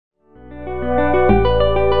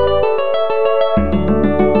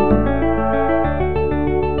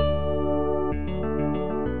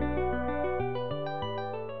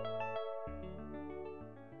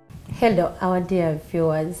Hello, our dear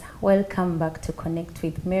viewers. Welcome back to Connect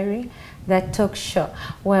with Mary, the talk show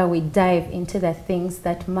where we dive into the things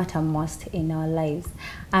that matter most in our lives.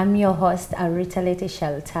 I'm your host, Arita Leti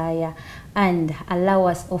Shaltaya, and allow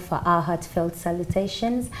us offer our heartfelt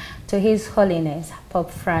salutations to His Holiness Pope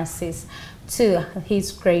Francis, to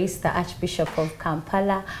His Grace the Archbishop of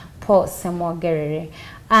Kampala, Paul Semwogerere,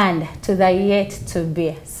 and to the yet to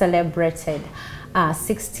be celebrated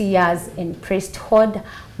 60 years in priesthood,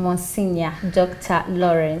 Monsignor Dr.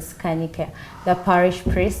 Lawrence Kanike, the parish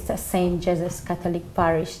priest, St. Joseph's Catholic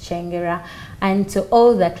Parish, Kyengera, and to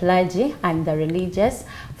all the clergy and the religious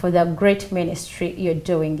for the great ministry you're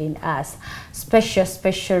doing in us.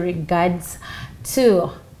 Special regards to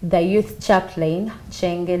the youth chaplain,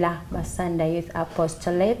 Kyengera Basanda Youth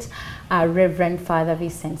Apostolate, Reverend Father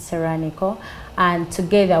Vincent Seranico, and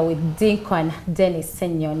together with Deacon Dennis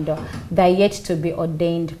Senyondo, the yet to be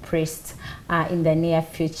ordained priest in the near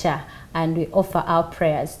future. And we offer our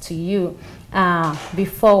prayers to you.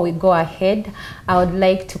 Before we go ahead, I would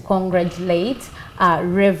like to congratulate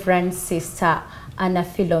Reverend Sister Anna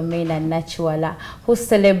Philomena Nachuala, who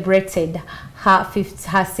celebrated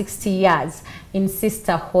her 60 years in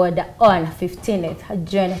sisterhood on 15th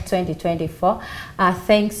June 2024.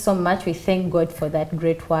 Thanks so much. We thank God for that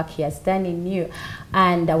great work He has done in you.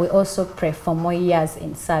 And we also pray for more years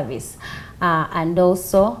in service. And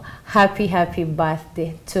also, happy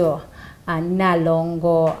birthday to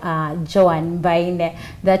Nalongo Joan Baine,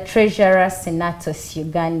 the Treasurer, Senatus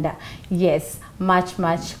Uganda. Yes, much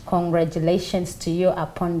congratulations to you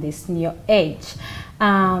upon this new age.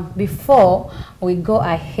 Before we go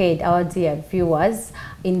ahead, our dear viewers,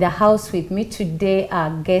 in the house with me today are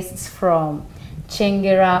guests from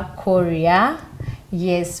Kyengera, Korea.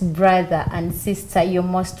 Yes, brother and sister, you're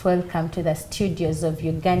most welcome to the studios of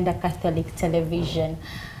Uganda Catholic Television.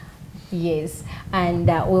 Yes, and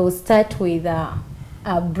we'll start with a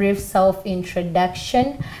brief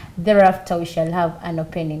self-introduction. Thereafter, we shall have an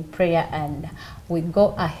opening prayer, and we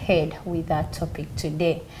go ahead with our topic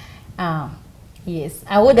today. Yes,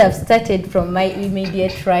 I would have started from my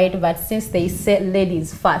immediate right, but since they said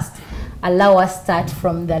ladies first, allow us start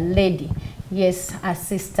from the lady. Yes, our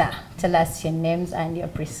sister, tell us your names and your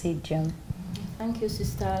presidium. Thank you,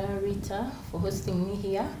 Sister Rita, for hosting me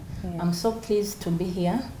here. Yeah. I'm so pleased to be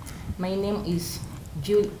here. My name is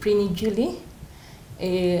Prini Julie.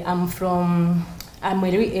 I'm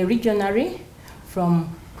a regionary from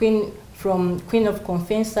Queen of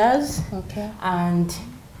Confessors, Okay. and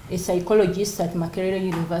a psychologist at Makerere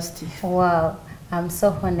University. Wow, I'm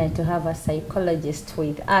so honored to have a psychologist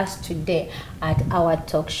with us today at our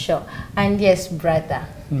talk show. And yes, brother.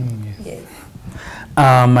 Yes.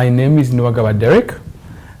 My name is Nwagawa Derek,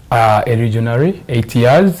 a regionary, 8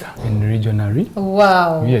 years in regionary.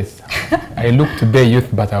 Wow. Yes. I look today youth,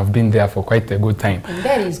 but I've been there for quite a good time.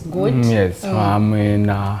 That is good. Yes. I'm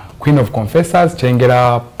in Queen of Confessors,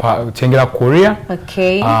 Kyengera, Korea.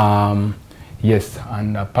 Okay. Yes,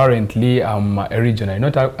 and apparently I'm a regional,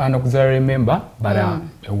 not an auxiliary member, but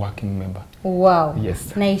a working member. Wow.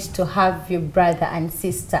 Yes. Nice to have you, brother and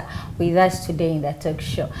sister, with us today in the talk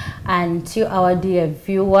show. And to our dear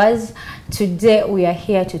viewers, today we are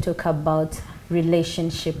here to talk about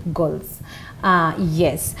relationship goals.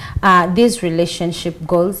 Yes, these relationship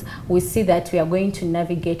goals, we see that we are going to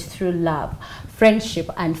navigate through love, friendship,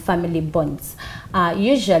 and family bonds.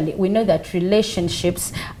 Usually, we know that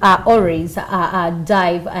relationships always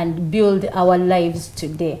dive and build our lives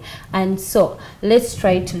today. And so, let's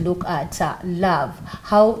try to look at love,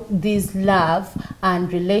 how this love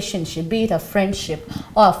and relationship, be it a friendship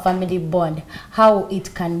or a family bond, how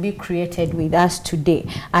it can be created with us today,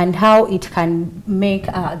 and how it can make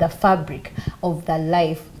the fabric of the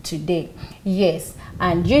life today. Yes,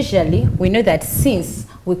 and usually we know that since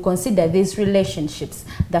we consider these relationships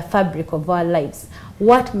the fabric of our lives,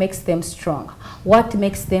 what makes them strong, what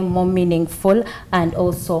makes them more meaningful and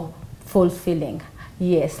also fulfilling.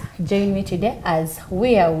 Yes, join me today as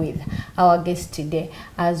we are with our guest today,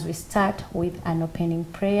 as we start with an opening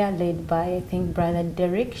prayer led by, I think, Brother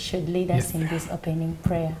Derek should lead us in this opening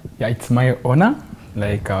prayer. Yeah, it's my honor.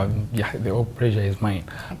 Like, yeah, the whole pleasure is mine.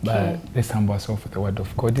 Okay. But let's humble ourselves with the word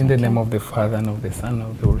of God. In the name of the Father, and of the Son, and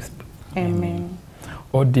of the Holy Spirit. Amen.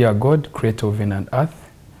 Oh dear God, creator of heaven and earth,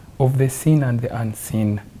 of the seen and the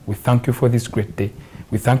unseen, we thank you for this great day.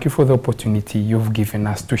 We thank you for the opportunity you've given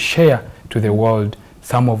us to share to the world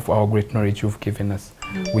some of our great knowledge you've given us.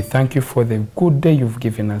 We thank you for the good day you've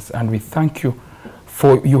given us, and we thank you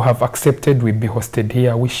for you have accepted we be hosted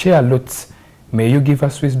here. We share lots. May you give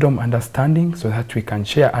us wisdom, understanding, so that we can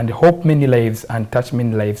share and help many lives and touch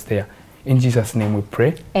many lives there. In Jesus' name we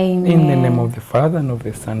pray. Amen. In the name of the Father, and of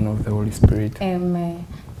the Son, and of the Holy Spirit. Amen.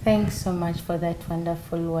 Thanks so much for that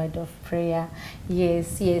wonderful word of prayer.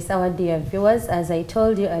 Yes, yes, our dear viewers, as I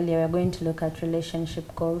told you earlier, we're going to look at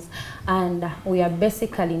relationship goals, and we are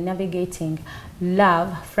basically navigating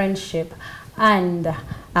love, friendship, and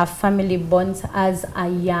family bonds as a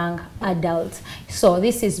young adult. So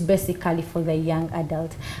this is basically for the young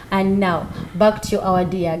adult. And now back to our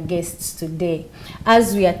dear guests today,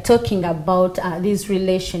 as we are talking about these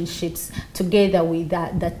relationships together with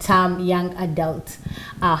the term young adult.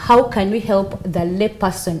 How can we help the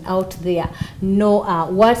layperson out there know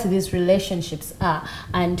what these relationships are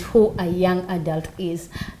and who a young adult is?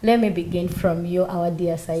 Let me begin from you, our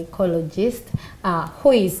dear psychologist.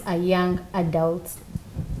 Who is a young adult?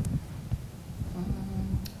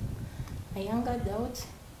 A young adult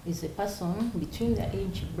is a person between the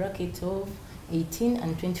age bracket of 18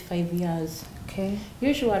 and 25 years. Okay.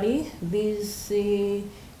 Usually, these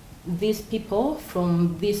people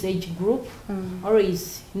from this age group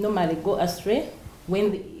always normally go astray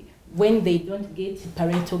when they don't get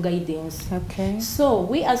parental guidance. Okay. So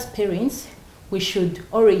we as parents, we should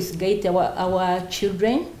always guide our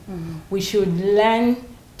children. We should learn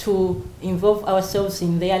to involve ourselves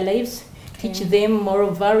in their lives, teach them moral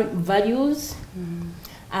values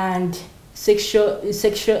and sexual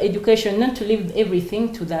education, not to leave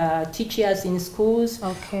everything to the teachers in schools.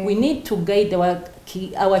 Okay. We need to guide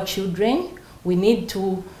our children. We need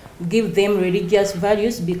to give them religious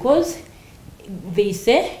values, because they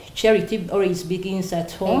say charity always begins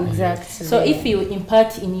at home. Exactly. So if you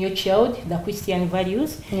impart in your child the Christian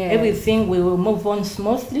values, Yes. everything will move on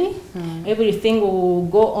smoothly. Everything will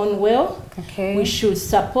go on well. Okay. We should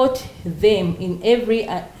support them in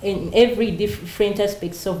every different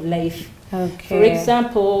aspects of life. Okay. For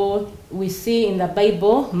example, we see in the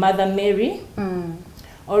Bible, Mother Mary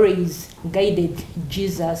always guided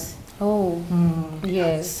Jesus. Oh,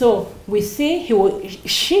 yes. So we see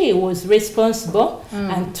she was responsible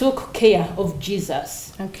and took care of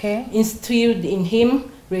Jesus, Okay. instilled in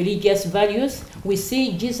him religious values. We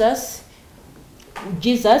see Jesus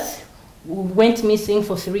went missing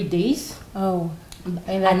for 3 days. Oh,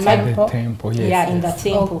 in the And temple. The temple, yes. Yeah, in the yes.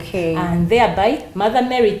 temple. Okay. And thereby, Mother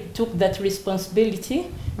Mary took that responsibility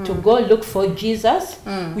to go look for Jesus.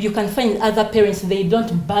 You can find other parents, they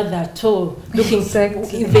don't bother at all looking.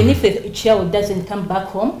 Exactly. Even if a child doesn't come back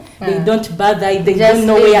home, they don't bother. They Just don't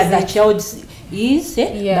know where leaves the it. child is.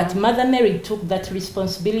 Yeah. But Mother Mary took that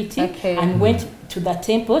responsibility Okay. and went to the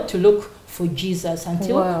temple to look for Jesus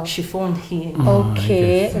until Wow. she found him.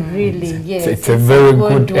 Okay, really, yes. It's a very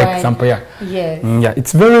good one. example, yeah. Yes. Yeah,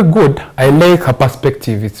 it's very good. I like her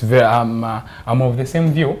perspective. It's very, I'm of the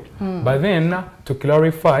same view. But then, to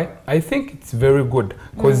clarify, I think it's very good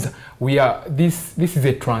because we are, this is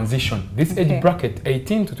a transition. This Okay. age bracket,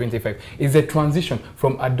 18 to 25, is a transition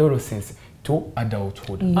from adolescence to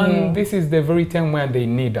adulthood. Yeah. And this is the very time where they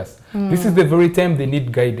need us. This is the very time they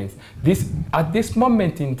need guidance. At this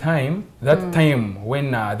moment in time, that time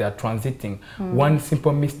when they are transiting, one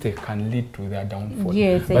simple mistake can lead to their downfall.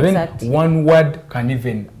 Yes, but exactly. then one word can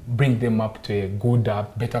even bring them up to a good,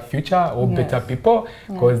 better future or Yes. better people,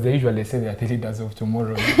 because they usually say they are the leaders of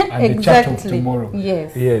tomorrow and the church of Exactly. tomorrow.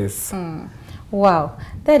 Yes. Yes. Wow,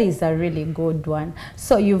 that is a really good one.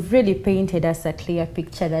 So you've really painted us a clear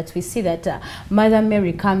picture that we see that Mother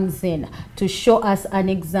Mary comes in to show us an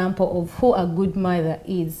example of who a good mother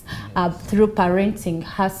is through parenting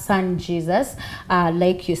her son Jesus.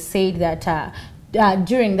 Like you said that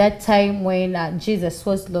during that time when Jesus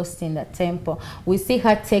was lost in the temple, we see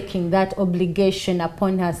her taking that obligation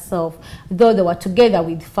upon herself, though they were together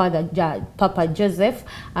with Father Papa Joseph,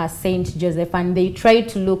 Saint Joseph, and they tried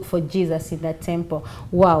to look for Jesus in the temple.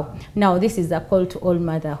 Wow. Now this is a call to all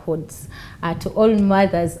motherhoods, to all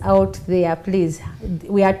mothers out there, please.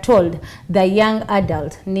 We are told the young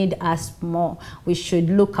adult need us more. We should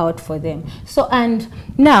look out for them. So, and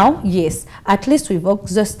now, yes, at least we've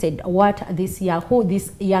exhausted what who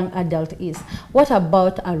this young adult is. What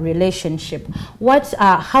about a relationship?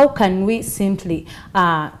 How can we simply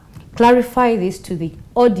clarify this to the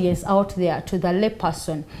audience out there, to the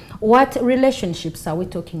layperson? What relationships are we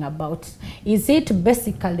talking about? Is it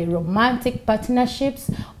basically romantic partnerships,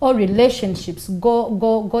 or relationships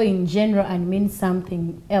go in general and mean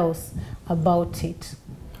something else about it?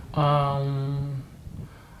 To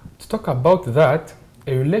talk about that,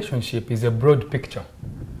 a relationship is a broad picture.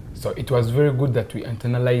 So it was very good that we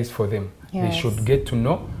internalize for them. Yes. They should get to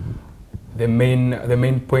know the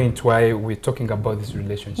main point why we're talking about this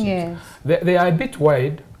relationship. Yes. They are a bit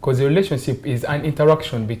wide because the relationship is an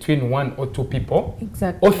interaction between one or two people.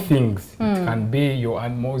 Exactly. Or things. It can be your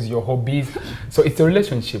animals, your hobbies. So it's a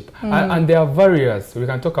relationship. And there are various. We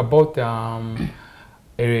can talk about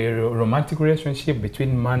a romantic relationship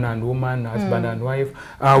between man and woman, husband and wife.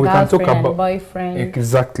 We can talk about boyfriend.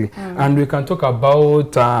 Exactly. And we can talk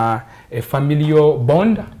about a familial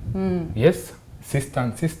bond. Yes. Sister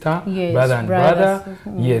and sister, yes, brother and brother.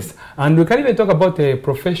 Yes. And we can even talk about a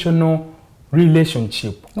professional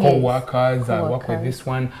relationship. Co-workers, I work with this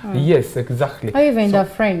one. Yes, exactly. Or even the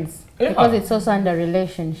friends. Because it's also under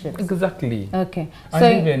relationships. Exactly. Okay. And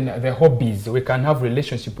so even the hobbies. We can have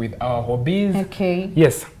relationship with our hobbies. Okay.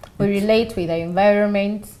 Yes. We relate with the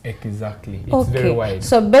environment. Exactly. It's very wide.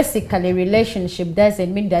 So basically, relationship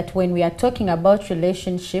doesn't mean that when we are talking about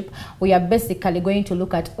relationship, we are basically going to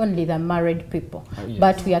look at only the married people. Yes.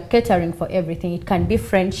 But we are catering for everything. It can be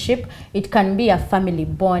friendship, it can be a family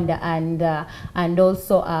bond, and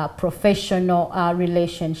also a professional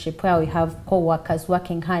relationship where we have co-workers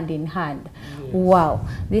working hand in hand. Yes. Wow,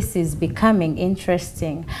 this is becoming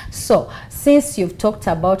interesting. So since you've talked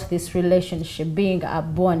about this relationship being a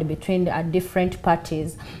bond between different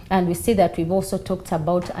parties, and we see that we've also talked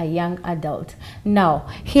about a young adult. Now,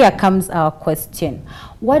 here comes our question.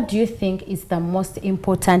 What do you think is the most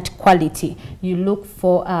important quality you look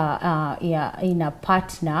for in a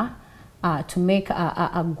partner to make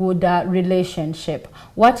a good relationship?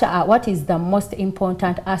 What is the most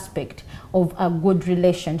important aspect of a good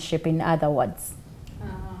relationship, in other words?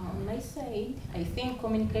 On my side, I think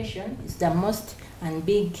communication is the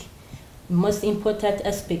most important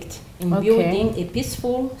aspect in building a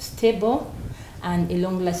peaceful, stable, and a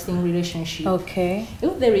long-lasting relationship. Okay.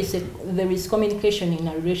 If there is communication in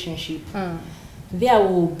a relationship, there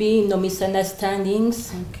will be no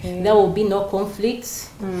misunderstandings. Okay. There will be no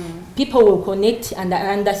conflicts. People will connect and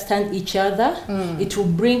understand each other. It will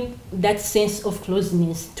bring that sense of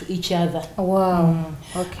closeness to each other. Wow.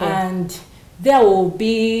 Okay. And there will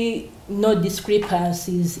be no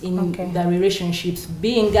discrepancies in the relationships,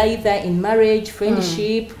 being either in marriage,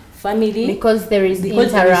 friendship, family. Because there is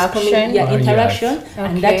interaction. Interaction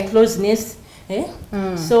and that closeness.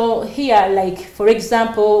 So here, like for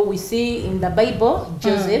example, we see in the Bible,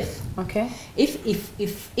 Joseph.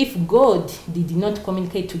 If God did not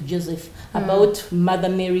communicate to Joseph about Mother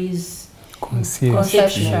Mary's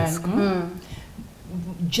conception,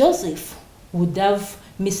 Joseph would have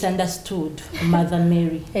misunderstood Mother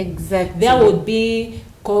Mary. Exactly. There would be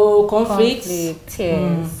conflict.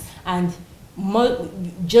 Yes. And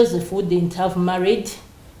Joseph wouldn't have married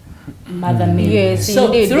Mother Mary. Yes, so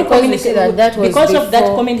indeed, through because of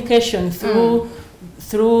that communication through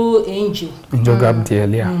Angel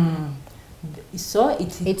Gabriel, so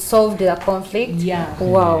it solved the conflict. Yeah.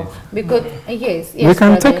 Wow. Because yes, we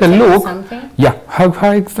can take a look. Yeah,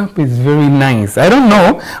 her example is very nice. I don't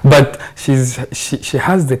know, but she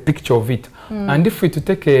has the picture of it. And if we to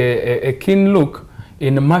take a keen look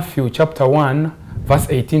in Matthew chapter 1 verse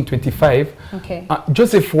 18-25,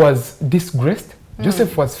 Joseph was disgraced.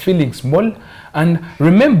 Joseph was feeling small, and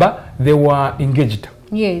remember they were engaged.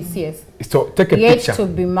 Yes, yes. So take a picture. To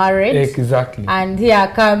be married. Exactly. And here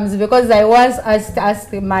comes, because I was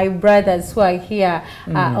asked my brothers who are here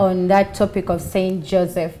on that topic of Saint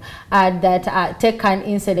Joseph, that take an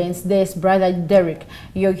incident. This brother Derek,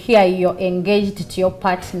 you're here, you're engaged to your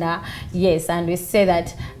partner. Yes, and we say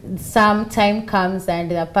that some time comes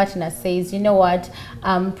and the partner says, you know what,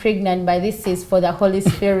 I'm pregnant, but this is for the Holy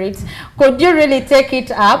Spirit. Could you really take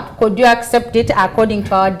it up? Could you accept it according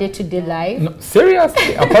to our day-to-day life? No,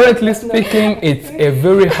 seriously, apparently speaking, it's a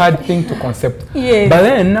very hard thing to concept. Yes. But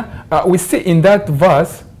then we see in that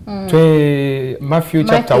verse, Matthew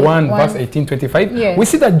chapter 1 verse 18-25, yes, we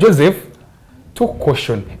see that Joseph took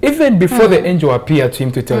caution. Even before the angel appeared to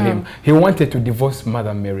him to tell him, he wanted to divorce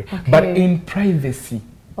Mother Mary. But in privacy,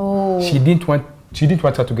 she didn't want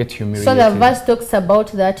her to get humiliated. So the verse talks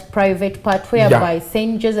about that private part whereby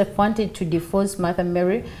Saint Joseph wanted to divorce Mother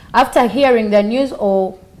Mary after hearing the news,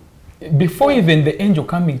 or before even the angel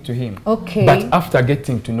coming to him. But after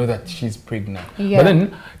getting to know that she's pregnant. But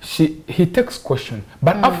then he takes caution.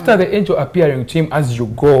 But after the angel appearing to him, as you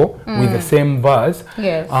go with the same verse,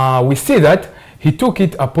 we see that he took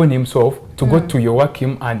it upon himself to go to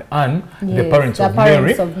Joachim and Anne, the parents of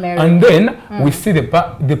Mary. And then we see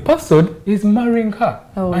the person is marrying her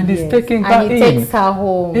and is taking her in. And he takes her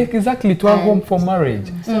home. Exactly, to her home for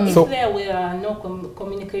marriage. So if there were no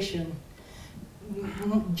communication,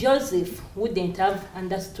 Joseph wouldn't have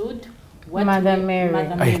understood what Mother Mary.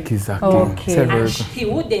 Exactly. And he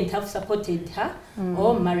wouldn't have supported her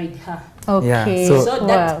or married her. Okay. so- So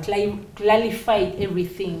that clarified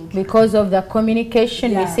everything. Because of the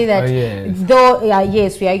communication, we Yeah. see that Yes. though,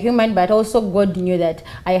 yes, we are human, but also God knew that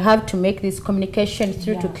I have to make this communication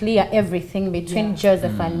through to Yeah. clear everything between Yeah.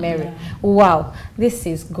 Joseph and Mary. Yeah. Wow, this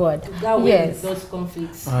is God. That way Yes. those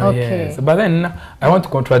conflicts. Okay. Yes. But then I want to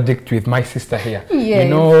contradict with my sister here. Yes. You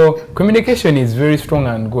know, communication is very strong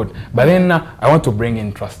and good. But then I want to bring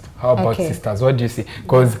in trust. How about Okay. sisters? What do you see?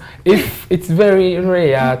 Because if it's very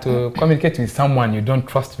rare to communicate with someone you don't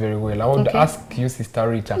trust very well, I would Okay. ask you, Sister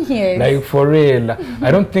Rita, Yes. like for real,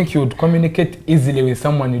 I don't think you would communicate easily with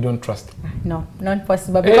someone you don't trust. No, not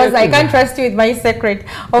possible, because I can't trust you with my secret.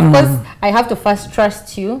 Of course, I have to first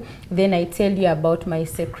trust you, then I tell you about my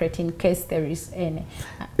secret in case there is any.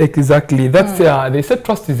 Exactly. That's they say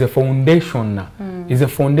trust is a foundation. Is a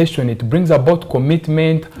foundation. It brings about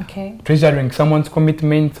commitment, Okay. treasuring someone's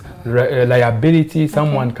commitment, liability.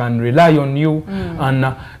 Someone can rely on you, and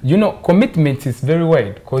you know, commitment is very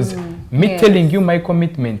wide. Because me Yes. telling you my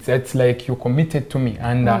commitments, it's like you committed to me,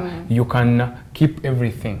 and you can keep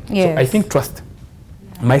everything. So I Yes. think trust.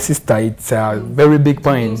 My sister, it's a very big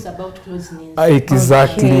point. Things about closeness.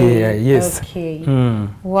 Exactly. Okay. Yes. Okay. Mm.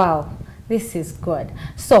 Wow, this is good.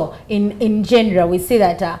 So in general, we see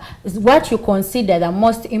that what you consider the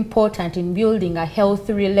most important in building a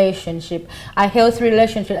healthy relationship,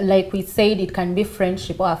 like we said, it can be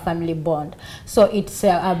friendship or a family bond. So it's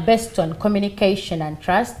based on communication and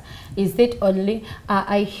trust. Is it only,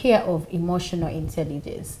 I hear of emotional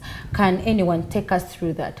intelligence. Can anyone take us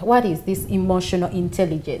through that? What is this emotional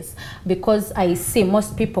intelligence? Because I see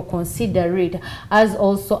most people consider it as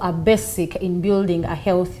also a basic in building a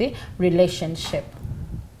healthy relationship.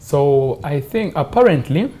 So I think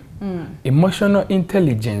apparently emotional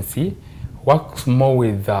intelligence works more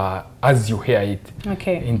with as you hear it.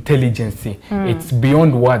 Okay. Intelligence. It's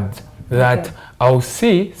beyond words. That Okay. I'll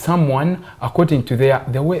see someone according to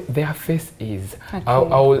the way their face is. Okay.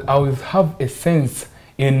 I will have a sense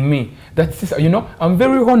in me that you know, I'm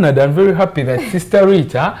very honored and very happy that Sister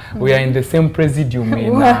Rita, we are in the same presidium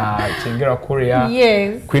in Chengera, Korea.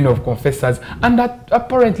 Yes. Queen of Confessors, and that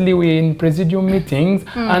apparently we're in presidium meetings,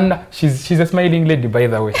 and she's a smiling lady, by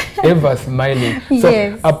the way, ever smiling. So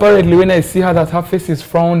Yes. apparently when I see her that her face is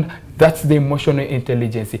frowned, that's the emotional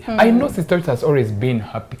intelligence. I know Sister Rita has always been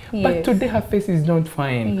happy, but Yes. today her face is not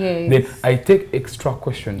fine. Yes. Then I take extra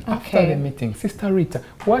question after Okay. the meeting. Sister Rita,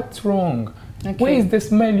 what's wrong? Okay. Where is the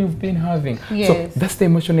smile you've been having? Yes. So that's the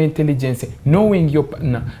emotional intelligence, knowing your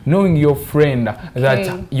partner, knowing your friend,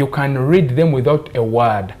 that you can read them without a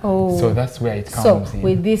word. Oh. So that's where it So comes in.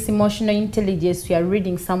 with this emotional intelligence, we are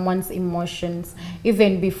reading someone's emotions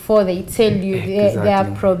even before they tell you their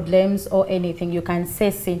Exactly. problems or anything. You can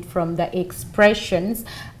sense it from the expressions.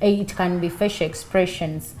 It can be facial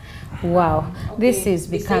expressions. Wow, this Okay, is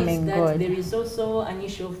besides becoming that, good. There is also an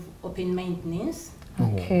issue of open-mindedness.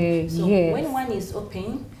 Okay, So yes. when one is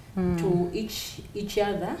open to each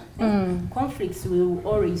other, conflicts will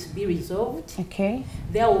always be resolved. Okay.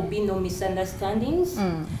 There will be no misunderstandings,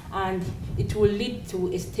 and it will lead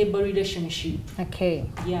to a stable relationship. Okay.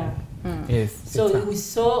 Yeah. Yes. So it's a- we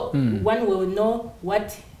saw one will know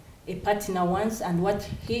what a partner wants and what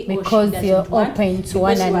he or Because she doesn't you're want. open to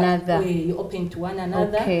one Because you are- another. You're open to one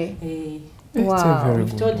another. Okay. it's Wow. a very You've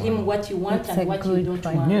good told one. him what you want That's and a what you good don't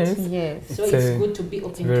point. want. Yes. Yes. So It's it's a- good to be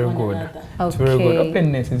open very to one good. another. It's very good. Okay.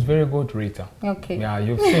 Openness is very good, Rita. Okay. Yeah,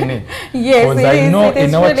 you've seen it. Yes, Because it I is. know It is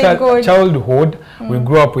in our really good. childhood, we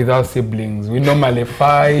grew up with our siblings. We normally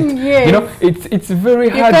fight. Yes. You know, it's very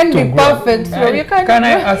hard can't to be grow up. perfect, so you can't Can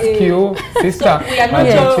I be- ask you, sister? So we are not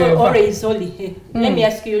haven't you ever- always only. Let me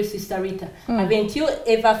ask you, Sister Rita, haven't you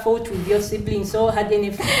ever fought with your siblings or had any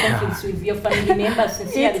conflicts with your family members,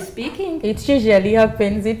 sincerely speaking? It usually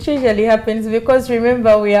happens. It usually happens because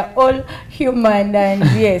remember we are all human, and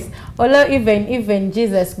yes, although even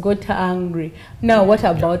Jesus got angry. Now what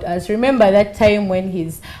about us? Remember that time when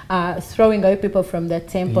he's throwing away people from the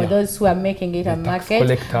temple, Yeah. those who are making it a tax market,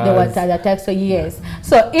 collectors. they were the tax. So yes.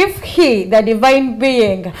 So if he, the divine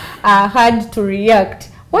being, had to react,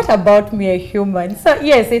 what about me, a human? So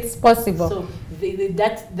yes, it's possible. So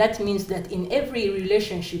that means that in every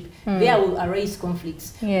relationship there will arise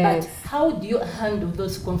conflicts. Yes. But how do you handle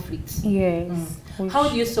those conflicts? Yes. We How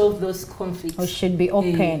do you solve those conflicts? We should be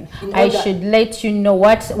open. in I order- should let you know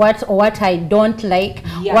what I don't like,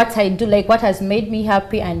 Yeah. what I do like, what has made me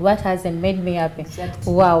happy and what hasn't made me happy.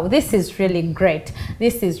 Exactly. Wow, this is really great.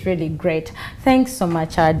 This is really great. Thanks so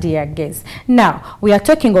much, our dear guests. Now, we are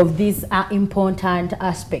talking of these important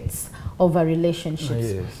aspects of our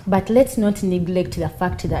relationships. Yes. But let's not neglect the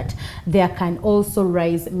fact that there can also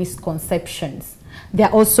rise misconceptions. there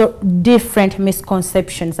are also different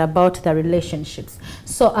misconceptions about the relationships.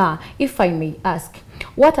 So if I may ask,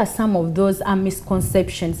 what are some of those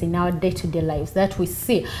misconceptions in our day-to-day lives that we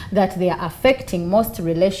see that they are affecting most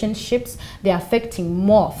relationships, they are affecting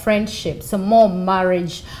more friendships, so more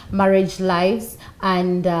marriage lives,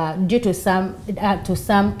 and due to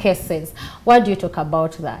some cases? What do you talk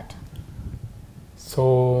about that?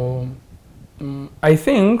 So I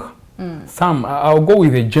think I'll go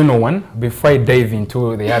with the general one before I dive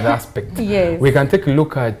into the other aspect. Yes. We can take a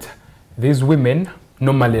look at these women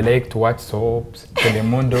normally like to watch soaps,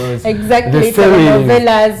 Telemundos, exactly,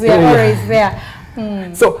 telenovelas, we are always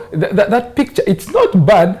there. So that picture, it's not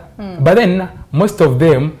bad, but then most of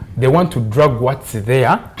them, they want to drag what's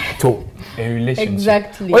there to a relationship.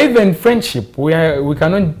 Exactly. Or even friendship, we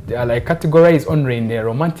cannot like categorize only in a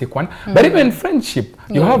romantic one, but even friendship,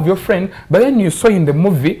 you have your friend, but then you saw in the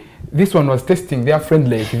movie, this one was testing their friend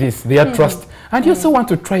like this, their trust, and you also want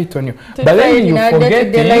to try it on you, but then you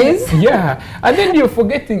forgetting, and then you're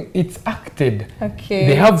forgetting it's acted. Okay.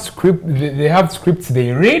 They have scripts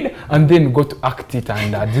they read and then go to act it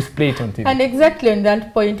and display it on TV. And exactly on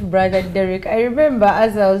that point, Brother Derek, I remember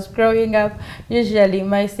as I was growing up, usually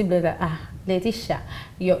my siblings are, Letitia,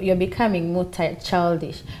 you're becoming more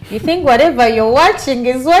childish. You think whatever you're watching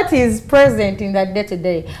is what is present in that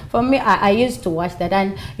day-to-day. For me, I used to watch that,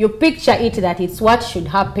 and you picture it that it's what should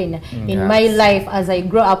happen in my life as I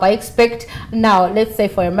grow up. I expect now, let's say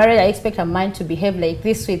for a marriage, I expect a man to behave like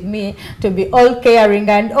this with me, to be all caring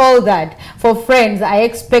and all that. For friends, I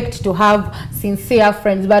expect to have sincere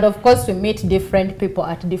friends, but of course we meet different people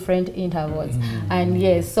at different intervals. And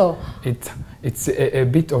yes, so it's a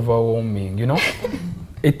bit overwhelming, you know.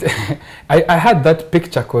 I had that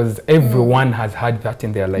picture because everyone has had that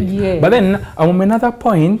in their life. Yes. But then on another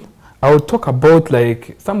point, I will talk about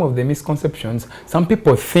like some of the misconceptions. Some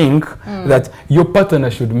people think that your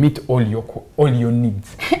partner should meet all your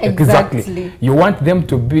needs. Exactly. You want them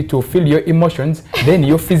to feel your emotions, then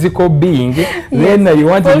your physical being, then you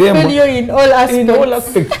want them fulfill you in all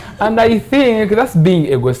aspects. And I think that's being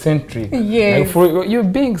egocentric. Yes. Like you're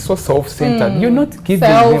being so self-centered. You're not giving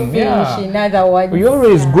selfish, them. in other words. You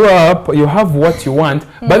always grow up, you have what you want,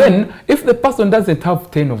 but then if the person doesn't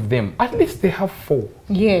have 10 of them, at least they have 4.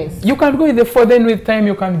 Yes. You can go with the 4, then with time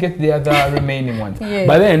you can get the other remaining ones. Yes.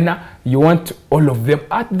 But then you want all of them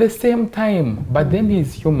at the same time. But then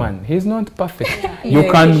he's human. He's not perfect.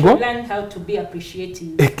 You can go. Learn how to be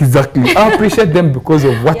appreciative. Exactly. Appreciate them because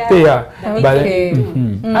of what they are. Okay. But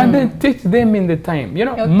then, and then teach them in the time. You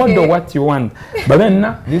know, model what you want. But then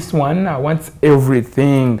this one wants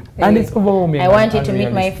everything. And it's overwhelming. I want you to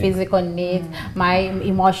meet my physical needs, my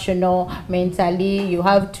emotional, mentally. You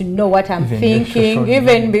have to know what I'm thinking.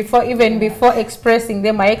 Even before expressing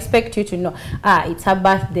them, I expect you to know, it's her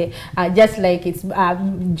birthday. Just like it's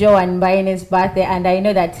Joe and Baine's birthday, and I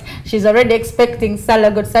know that she's already expecting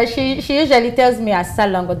Salongo. So she usually tells me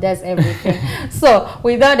Salongo does everything. So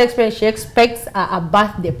without expecting, she expects a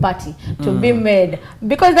birthday party to be made,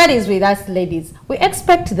 because that is with us ladies. We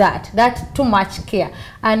expect that too much care,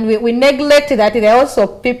 and we neglect that they're also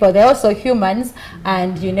people, they're also humans,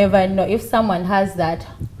 and you never know if someone has that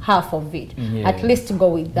half of it. At least go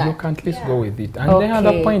with that. You can at least go with it. And the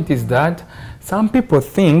other point is that some people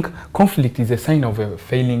think conflict is a sign of a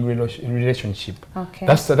failing relationship. Okay.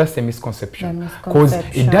 That's a misconception.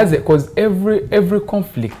 Because every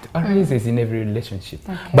conflict arises in every relationship.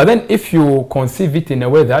 Okay. But then if you conceive it in a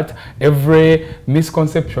way that every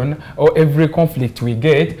misconception or every conflict we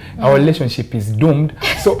get, our relationship is doomed.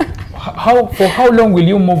 So for how long will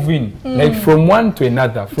you move in? Like from one to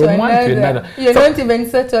another, from one to another. You're not even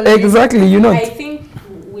settled. Exactly, you're not. I think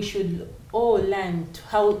we should all learn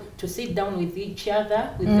how to sit down with each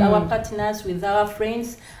other, with our partners, with our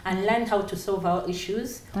friends, and learn how to solve our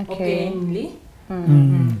issues openly,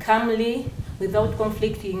 calmly, without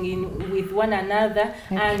conflicting with one another.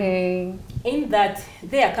 And in that,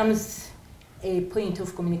 there comes a point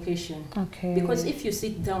of communication. Because if you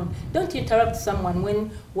sit down, don't interrupt someone when,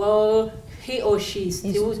 well, he or she is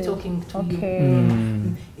still talking to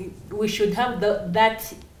you. We should have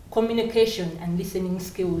that communication and listening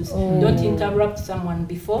skills. Don't interrupt someone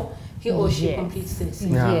before he or she completes the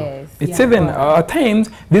sentence. It's even at times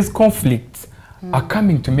these conflicts are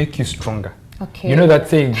coming to make you stronger. You know that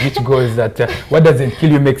saying which goes that what doesn't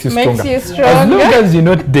kill you makes you stronger. As long as you're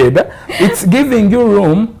not dead, it's giving you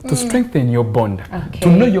room to strengthen your bond, to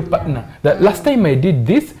know your partner. That last time I did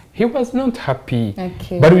this, he was not happy,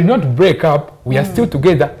 but we not break up. We are still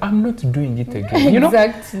together. I'm not doing it again. You know,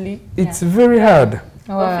 Exactly. It's very hard.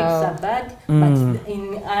 Conflicts are bad, but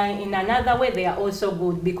in another way they are also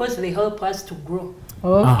good because they help us to grow.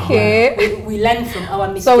 Okay. We learn from our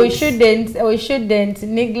mistakes. So we shouldn't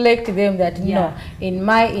neglect them. That no, in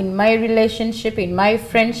my relationship, in my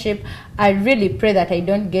friendship, I really pray that I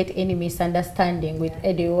don't get any misunderstanding with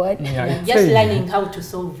anyone. Just learning how to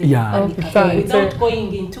solve them. Without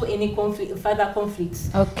going into any further conflicts.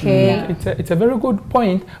 Okay. It's a very good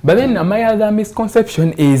point. But then my other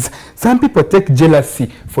misconception is some people take jealousy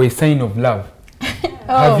for a sign of love.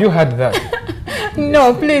 Have you heard that?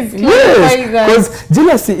 No, please clarify yes, that. because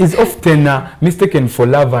jealousy is often mistaken for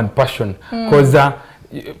love and passion.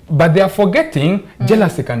 But they are forgetting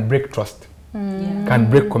jealousy can break trust, can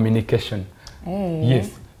break communication.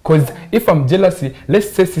 Yes, because if I'm jealousy, let's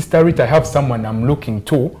say Sister Rita, I have someone I'm looking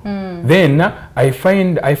to, then I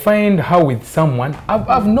find her with someone.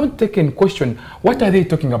 I've not taken question. What are they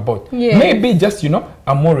talking about? Maybe just, you know,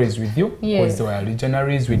 I'm always with you because we are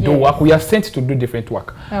legionaries, we do work, we are sent to do different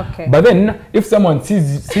work. But then if someone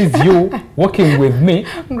sees you working with me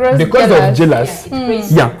because of jealous,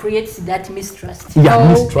 it creates that mistrust.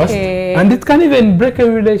 Mistrust, and it can even break a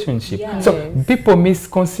relationship. So people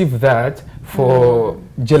misconceive that for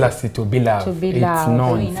jealousy to be love. It's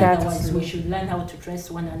not. In other words, we should learn how to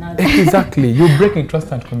trust one another. Exactly. You're breaking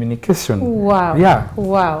trust and communication. Wow. Yeah.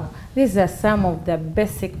 Wow. These are some of the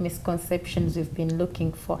basic misconceptions we've been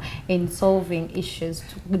looking for in solving issues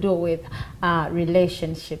to do with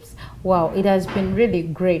relationships. Wow, it has been really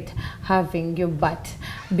great having you. But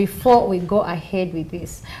before we go ahead with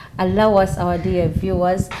this, allow us, our dear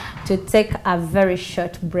viewers, to take a very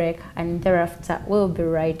short break, and thereafter we'll be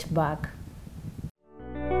right back.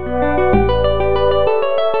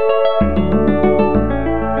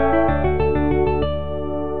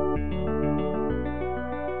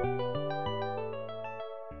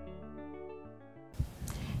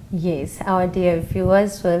 Yes, our dear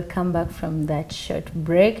viewers, welcome back from that short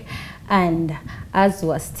break. And as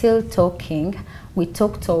we're still talking, we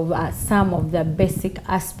talked over some of the basic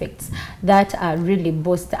aspects that really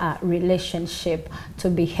boost our relationship to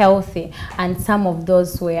be healthy, and some of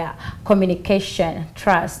those were communication,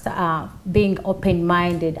 trust, being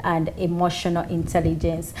open-minded, and emotional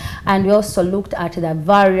intelligence. And we also looked at the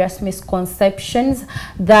various misconceptions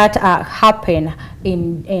that happen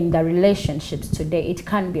in the relationships today. It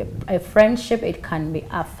can be a friendship, it can be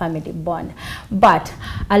a family bond. But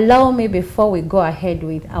allow me, before we go ahead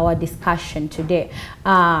with our discussion today,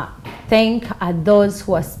 thank those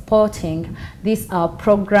who are supporting this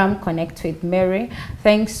program, Connect with Mary.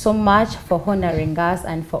 Thanks so much for honoring us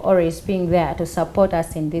and for always being there to support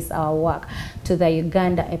us in this our work. To the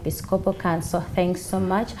Uganda Episcopal Council, thanks so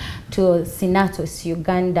much. To Sinatus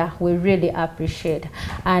Uganda, we really appreciate.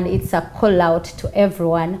 And it's a call out to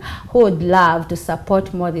everyone who would love to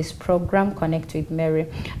support more this program, Connect with Mary,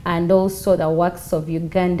 and also the works of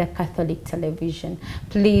Uganda Catholic Television.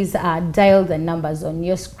 Please dial the numbers on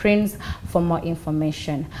your screens for more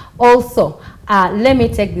information. Also, let me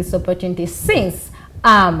take this opportunity, since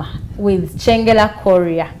with Chengera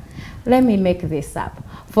Korea, let me make this up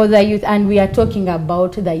for the youth, and we are talking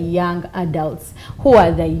about the young adults. Who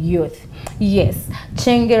are the youth? Yes,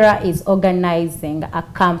 Chengera is organizing a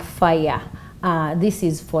campfire. This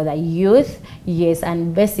is for the youth, yes,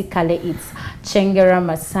 and basically it's Chengera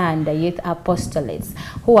Masanda Youth Apostolates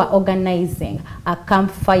who are organizing a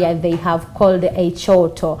campfire they have called a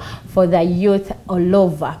Choto for the youth all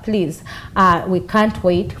over. Please, we can't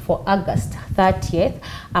wait for August 30th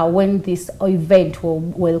when this event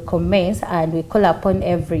will commence, and we call upon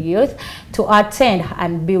every youth to attend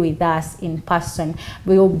and be with us in person.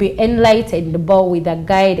 We will be enlightened both with the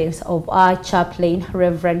guidance of our chaplain,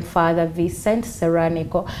 Reverend Father Vincent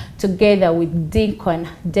Serranico, together with Deacon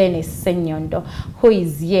Dennis Senyondo, who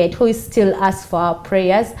is still asked for our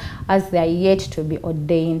prayers as they are yet to be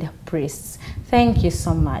ordained priests. Thank you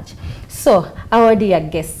so much. So, our dear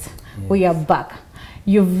guests, we are back.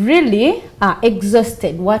 You've really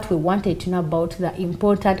exhausted what we wanted to know about the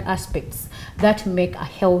important aspects that make a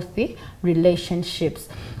healthy relationships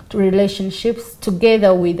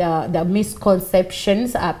together with the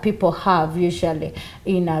misconceptions people have usually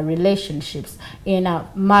in relationships, in a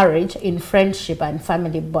marriage, in friendship and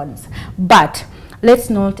family bonds. But let's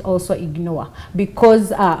not also ignore,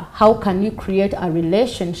 because how can you create a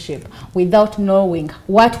relationship without knowing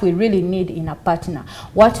what we really need in a partner,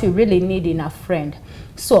 what we really need in a friend?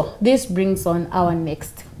 So this brings on our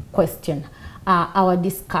next question, our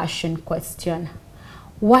discussion question.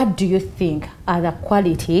 What do you think are the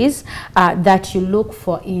qualities that you look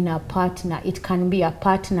for in a partner? It can be a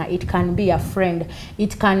partner, it can be a friend,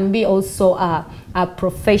 it can be also a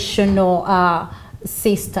professional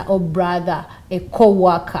sister or brother, a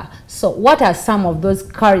co-worker. So what are some of those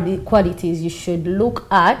qualities you should look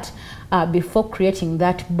at before creating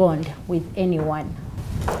that bond with anyone?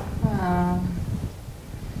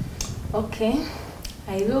 Okay,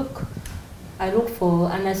 I look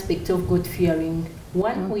for an aspect of God-fearing.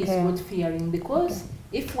 One who is God-fearing, because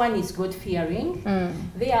if one is God-fearing,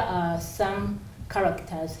 there are some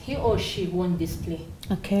characters he or she won't display.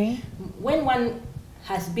 Okay. When one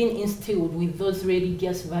has been instilled with those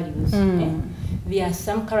religious values, there are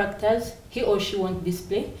some characters he or she won't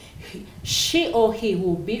display. She or he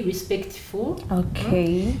will be respectful.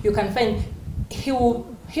 Okay. You can find he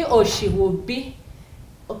or she will be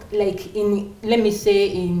like in, let me say,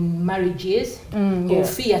 in marriages, will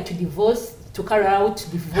fear to divorce, to carry out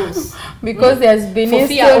divorce. Because there's been For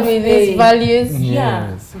fear instilled of with these values.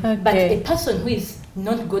 Yes. Okay. But a person who is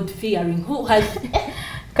not God-fearing, who has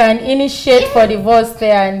can initiate for divorce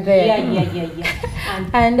there and there.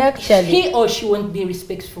 And actually, he or she won't be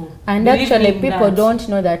respectful. And Believe actually, me people that. don't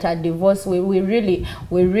know that a divorce, we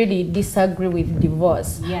really disagree with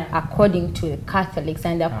divorce. According to the Catholics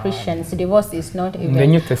and the Christians, divorce is not even the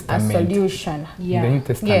New a Testament. solution. In the New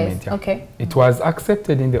Testament, Yes. Okay. It was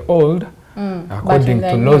accepted in the Old, according But to in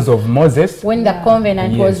the laws of Moses. When the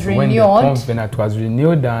covenant was renewed. When the covenant was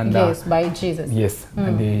renewed, and yes, by Jesus. yes,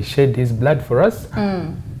 and he shed his blood for us.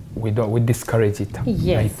 We discourage it.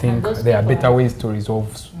 Yes. I think those there are people better ways to resolve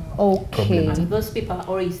Okay. problems. And those people are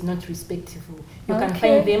always not respectful. You can Okay.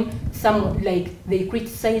 find them, some like they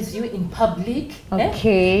criticize you in public,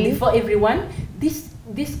 Okay. before everyone.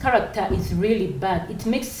 This character is really bad. It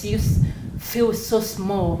makes you feel so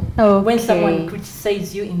small when someone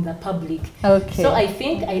criticizes you in the public. Okay. So I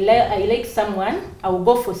think I like someone. I will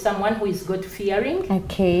go for someone who is God-fearing,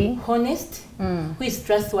 Okay. honest, who is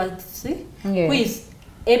trustworthy, Yes. who is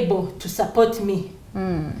able to support me,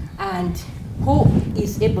 and who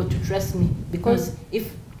is able to trust me. Because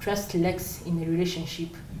if trust lacks in a relationship,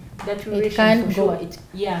 that relationship can't for sure, go.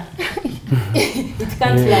 it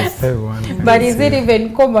can't last. But is it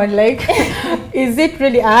even common? Like, is it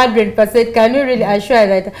really 100%? Can you really assure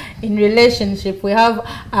that in relationship we have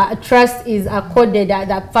trust is accorded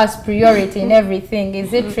the first priority in everything?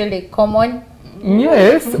 Is it really common?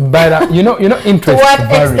 Yes, but you know, interest To what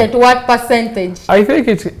vary. extent? What percentage? I think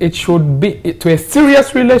it should be to a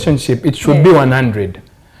serious relationship. It should be 100,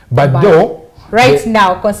 but though. Right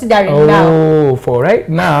now, considering now. For right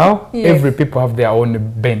now, Yes. every people have their own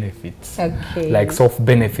benefits, Okay. like soft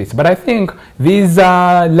benefits. But I think these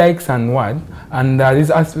likes and what, and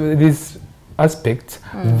these aspects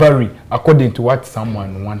vary according to what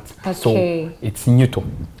someone wants. Okay. So it's neutral.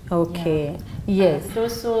 Okay. Yes. And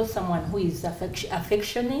also someone who is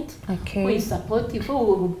affectionate, Okay. who is supportive, who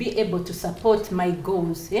will be able to support my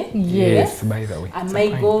goals. Yes, by the way. And my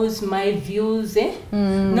goals, my views.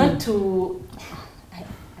 Not to,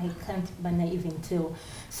 I can't even tell.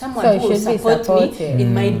 Someone So who will should be support me supportive.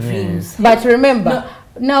 in my dreams. But remember,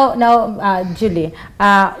 now, Julie,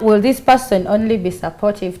 will this person only be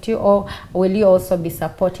supportive to you, or will you also be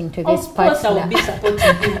supporting to this Of course, I partner? will be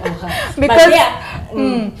supporting him or her.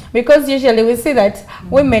 Because, because usually we see that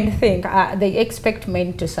women think they expect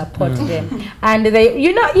men to support them, and they,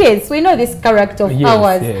 yes, we know this character of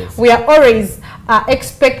ours. Yes. We are always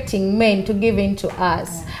expecting men to give in to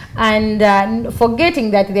us, and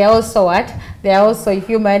forgetting that they are also what? They are also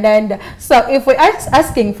human. And so if we're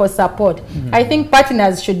asking for support, I think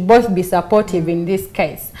partners should both be supportive in this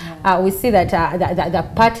case. We see that the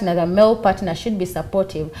partner, the male partner, should be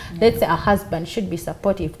supportive. Let's say a husband should be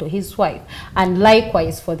supportive to his wife, and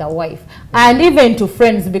likewise for the wife, and even to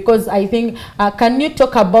friends, because I think, can you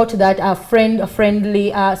talk about that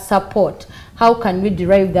friendly support? How can we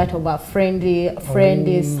derive that of a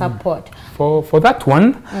friendly support? For that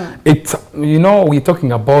one, it's, we're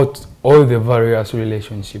talking about all the various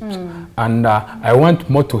relationships, and I want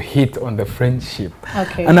more to hit on the friendship.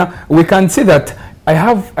 Okay. And we can see that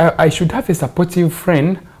I should have a supportive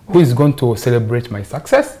friend who is going to celebrate my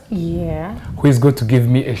success. Yeah. Who is going to give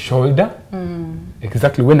me a shoulder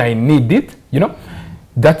exactly when I need it.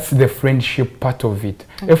 That's the friendship part of it.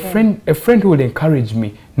 Okay. A friend who will encourage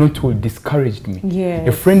me, not who will discourage me. Yes.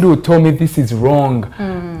 A friend who will tell me this is wrong.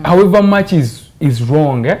 However much is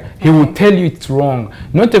wrong, he will tell you it's wrong.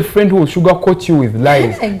 Not a friend who will sugarcoat you with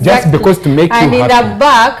lies just because to make you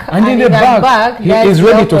happy. And in the back, he is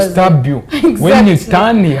ready to stab you. Exactly. When you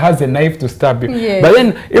turn, he has a knife to stab you. Yes. But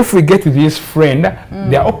then if we get this friend,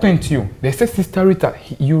 they are open to you. They say, Sister Rita,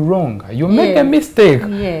 you're wrong. You make a mistake.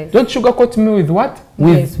 Yes. Don't sugarcoat me with what?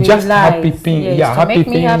 With just lies. happy things. Yes, Yeah, to happy make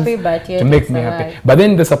me things. happy, but yet to make it's me a happy. lie. But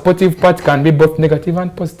then the supportive part can be both negative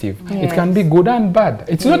and positive. It can be good and bad.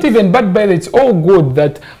 It's not even bad, but it's all so good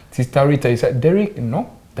that Sister Rita is like, Derek,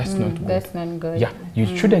 no, that's not good. That's not good. Yeah, you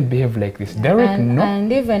shouldn't behave like this. Derek, no.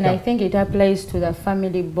 And even I think it applies to the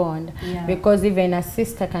family bond, because even a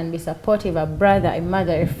sister can be supportive, a brother, a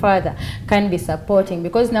mother, a father can be supporting,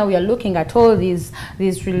 because now we are looking at all these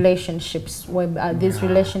relationships, this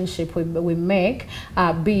relationship we make,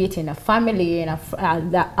 be it in a family, in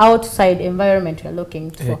the outside environment we're looking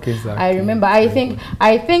for. Exactly. I remember, I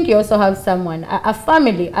think you also have someone, a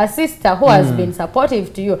family, a sister who has been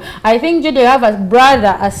supportive to you. I think you have a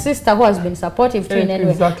brother, a sister who has been supportive to you in any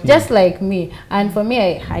way, just like me. And for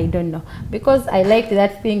me, I don't know, because I liked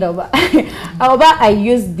that thing about I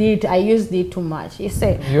used it too much. You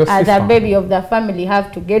say, as a baby of the family, you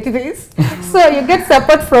have to get this. So you get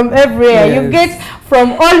support from everywhere. Yes. You get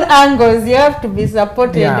from all angles. You have to be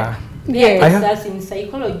supported. Yeah. Yes, as in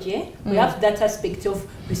psychology, we have that aspect of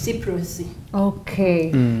reciprocity.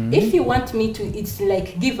 Okay. If you want me to, it's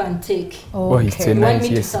like give and take. Okay. You want me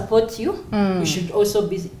to support you, you should also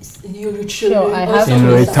be, you should also in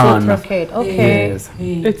return. Okay. Yes.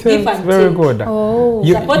 It's very good. Oh.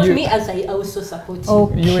 Support me as I also support you.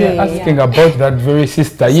 Okay. You were asking about that very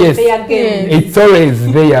sister. So yes. It's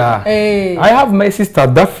always there. I have my sister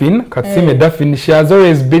Daphne, Katsime Daphne. She has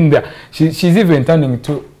always been there. She's even turning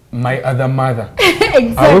to my other mother.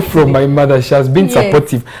 Away from my mother, she has been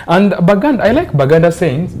supportive. And Baganda, I like Baganda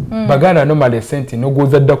sayings. Baganda normally sent no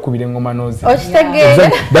goes at that's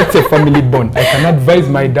a family bond. I can advise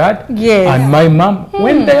my dad and my mom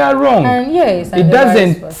when they are wrong. It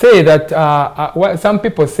doesn't say that what some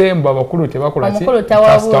people say, but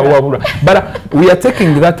we are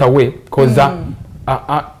taking that away because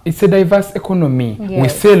it's a diverse economy. We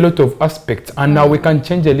see a lot of aspects, and now we can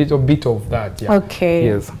change a little bit of that.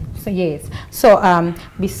 Okay. Yes. So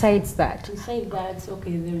besides that,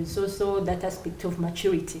 okay, there is also that aspect of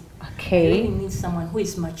maturity. Okay. You really need someone who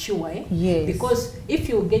is mature. Yes. Because if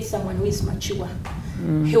you get someone who is mature,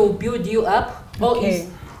 he will build you up.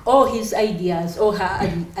 All his ideas, all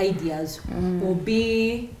her ideas will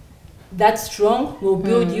be that strong, will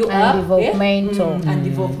build you up. Developmental. And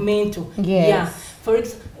developmental. Yes.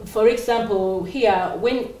 For example, here,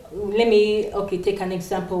 let me take an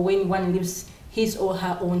example. When one lives his or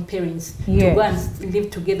her own parents to go and live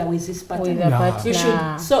together with this partner. You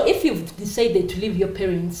should. So if you've decided to leave your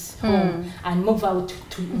parents' home and move out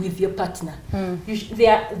with your partner,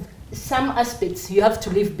 there are some aspects you have to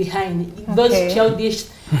leave behind. Those childish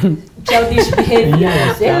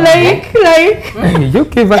behaviors. Like you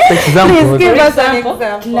give us examples. Please give us an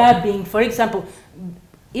example. Clubbing, for example.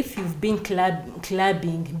 If you've been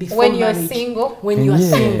clubbing before when you're marriage, single,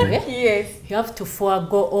 you have to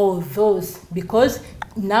forego all those, because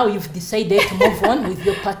now you've decided to move on with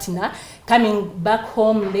your partner, coming back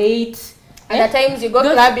home late. And at times you go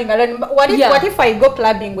clubbing alone. What if I go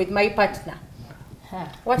clubbing with my partner?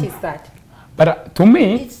 What is that? But to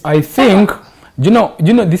me, I think you know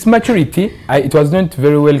this maturity. It was not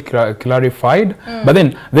very well clarified. But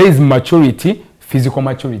then there is maturity, physical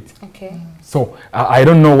maturity. Okay. So I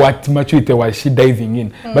don't know what maturity was she diving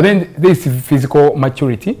in. But then there is physical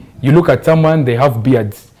maturity. You look at someone, they have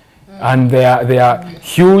beards, and they are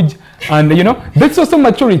huge, and that's also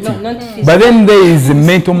maturity. But then there is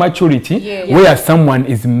mental maturity, where someone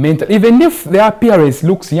is mental, even if their appearance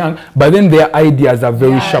looks young, but then their ideas are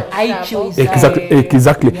very sharp. IQ is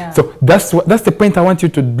exactly. So that's the point I want you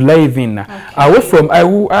to dive in. Away from I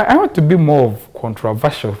want to be more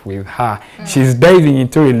controversial with her. She's diving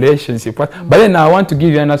into relationship, but then I want to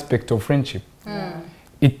give you an aspect of friendship.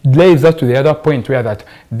 It leads us to the other point where that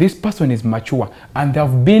this person is mature and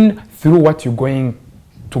they've been through what you're going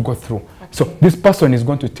to go through. So this person is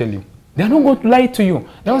going to tell you. They're not going to lie to you.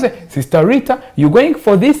 They will say, Sister Rita, you're going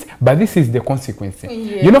for this, but this is the consequence.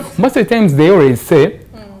 Most of the times they always say,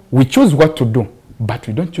 we choose what to do, but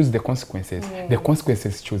we don't choose the consequences. The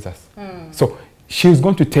consequences choose us. So she's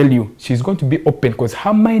going to tell you, she's going to be open because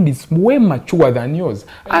her mind is way mature than yours.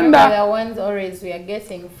 And the ones always we are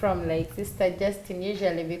getting from, like Sister Justin,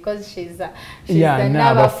 usually, because she's the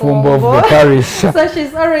Nabafumbo of the parish. So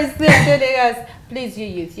she's always there telling us, please, you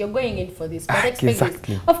youth, you're going in for this. But expect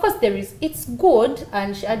this. Of course, it's good,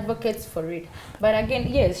 and she advocates for it. But again,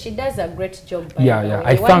 yes, she does a great job.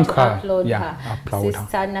 I thank her. Applaud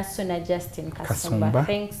Sister Nasuna Justin Kasumba.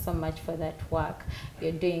 Thanks so much for that work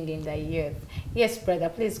you're doing in the youth. Yes, brother,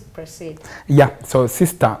 please proceed. So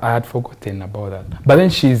sister, I had forgotten about that. But then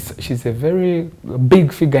she's a very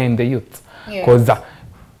big figure in the youth. Because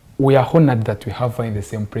we are honored that we have her in the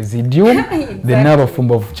same presidium, the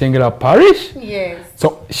Nabafumbo of Chengela Parish.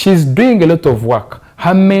 So she's doing a lot of work.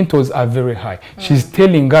 Her mentors are very high. She's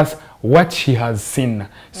telling us what she has seen.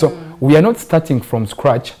 So we are not starting from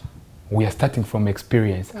scratch. we are starting from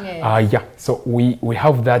experience. Yes. Yeah, so we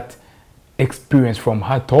have that experience from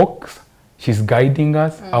her talks. She's guiding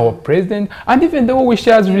us, our president, and even the way we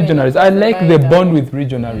share as regionaries. I like the bond with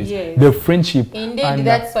regionaries, Yes. the friendship. Indeed, and,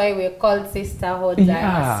 that's why we're called sisterhood,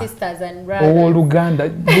 yeah. sisters and brothers. Oh,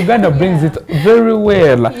 Uganda brings it very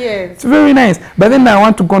well. Yes. It's very nice. But then I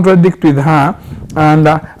want to contradict with her, and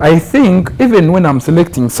I think even when I'm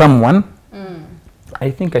selecting someone, I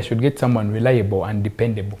think I should get someone reliable and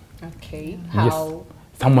dependable. Okay. Yes. How?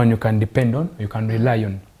 Someone you can depend on, you can rely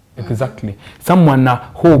on. Exactly. Someone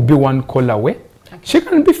who will be one call away. Okay. She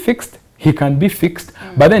can be fixed, he can be fixed.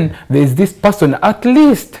 But then there's this person, at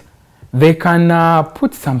least they can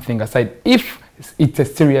put something aside if it's a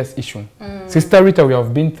serious issue. Sister Rita, we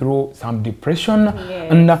have been through some depression,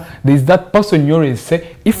 Yes. and there's that person you always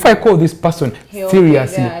say, if I call this person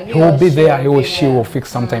seriously, he will be there, he or she will fix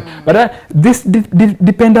sometime. But this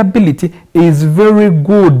dependability is very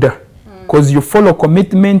good. Because you follow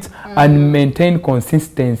commitment and maintain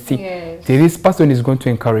consistency. Yes. This person is going to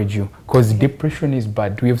encourage you, because depression is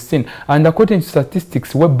bad. We have seen, and according to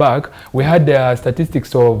statistics, way back we had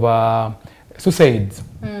statistics of suicides.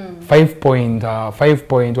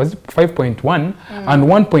 5.1 and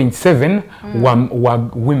 1.7 were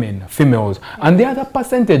women, females, and the other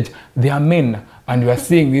percentage they are men. And we are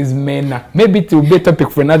seeing these men, maybe it will be a topic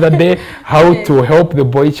for another day, how to help the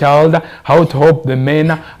boy child, how to help the men,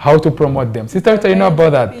 how to promote them. Sister Rita, you know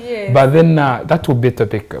about that? Yes. But then that will be a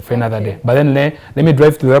topic for another day. But then let me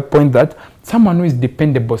drive to that point that someone who is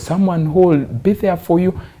dependable, someone who will be there for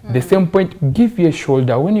you, the same point, give you a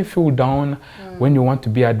shoulder when you feel down, when you want to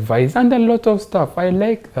be advised, and a lot of stuff. I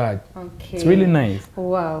like that. Okay. It's really nice.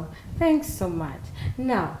 Wow. Thanks so much.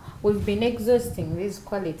 Now, we've been exhausting these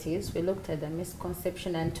qualities. We looked at the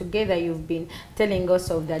misconception, and together you've been telling us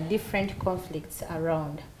of the different conflicts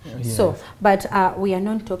around. Yes. So, but we are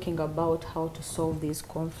not talking about how to solve these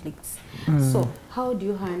conflicts. So, how do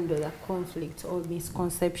you handle the conflicts or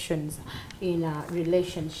misconceptions in a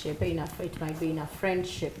relationship? It might be in a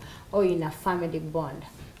friendship or in a family bond.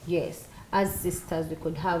 Yes. As sisters, we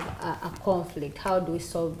could have a conflict. How do we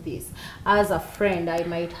solve this? As a friend, I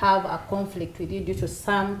might have a conflict with you due to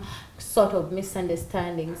some sort of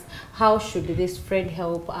misunderstandings. How should this friend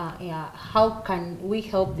help? How can we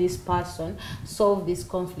help this person solve this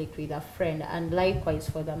conflict with a friend? And likewise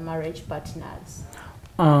for the marriage partners.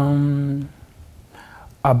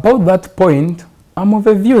 About that point, I'm of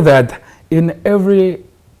the view that in every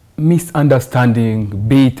misunderstanding,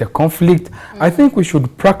 be it a conflict, I think we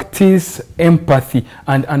should practice empathy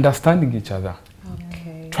and understanding each other.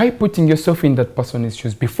 Okay. Try putting yourself in that person's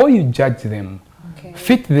shoes before you judge them. Okay.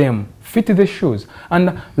 Fit them, fit the shoes,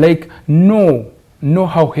 and like know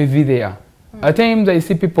how heavy they are. At times I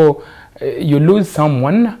see people, you lose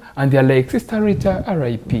someone and they're like, Sister Rita,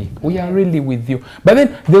 R.I.P. We are really with you. But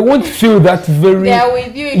then they won't feel that very... They are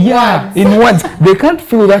with you in words. in words. They can't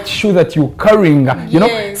feel that shoe that you're carrying, you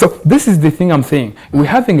know. So this is the thing I'm saying. We're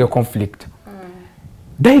having a conflict.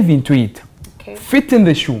 Dive into it. Okay. Fit in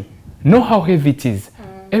the shoe. Know how heavy it is.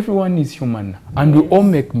 Everyone is human and we all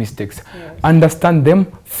make mistakes. Yes. Understand them,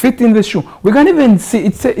 fit in the shoe. We can even see,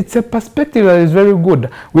 it's a perspective that is very good.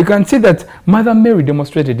 We can see that Mother Mary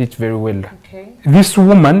demonstrated it very well. Okay. This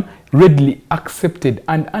woman readily accepted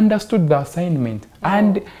and understood the assignment,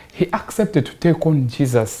 and he accepted to take on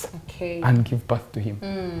Jesus and give birth to him.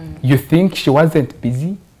 You think she wasn't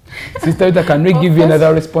busy? Sister Rita, can we give you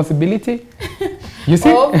another responsibility? You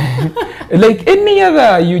see? Like any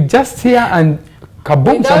other, you just hear and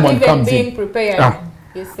kaboom, without someone even comes being in. prepared,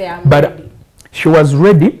 you say, I'm but ready. she was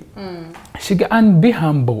ready. She and be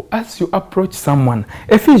humble as you approach someone.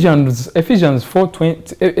 Ephesians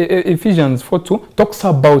 4:2 talks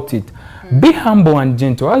about it. Be humble and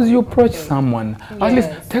gentle as you approach someone. At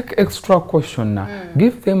least take extra caution.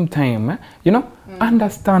 Give them time. You know,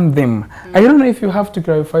 understand them. I don't know if you have to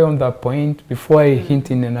clarify on that point before I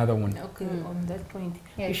hint in another one. Okay, on that point,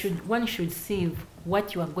 one should see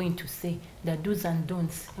what you are going to say, the do's and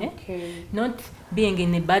don'ts. Okay. Not being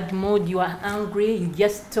in a bad mood, you are angry, you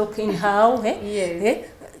just talking how.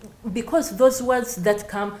 Because those words that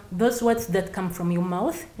come from your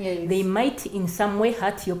mouth, they might in some way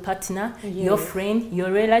hurt your partner, your friend,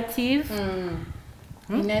 your relative.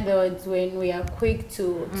 In other words, when we are quick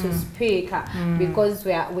to speak, because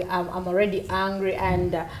I'm already angry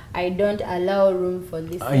and I don't allow room for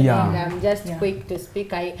listening. I'm just quick to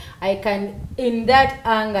speak. I can, in that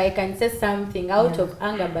anger, I can say something out of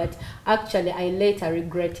anger, but actually I later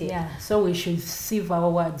regret it. Yeah, so we should sieve our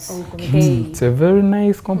words. Okay. It's a very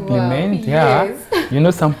nice compliment. Wow. Yes. You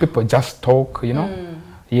know, some people just talk, you know.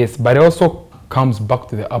 Yes, but also comes back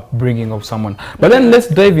to the upbringing of someone. But then let's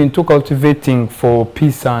dive into cultivating for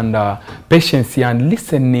peace and patience and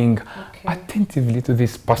listening attentively to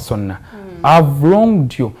this person. I've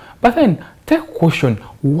wronged you. But then take question,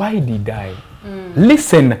 why did I?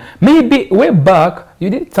 Listen, maybe way back you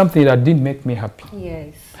did something that didn't make me happy.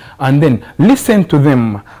 Yes. And then listen to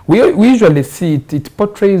them. We usually see it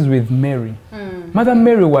portrays with Mary. Mother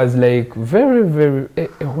Mary was like very, very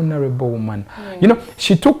a honorable woman. Yes. You know,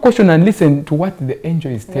 she took caution and listened to what the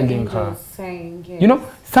angel is telling her. Saying, yes. You know,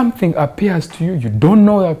 something appears to you, you don't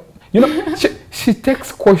know that. You know, she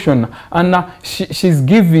takes caution and she's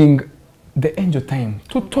giving the angel time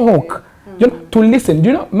to talk, you know, to listen.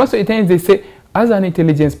 You know, most of the times they say, as an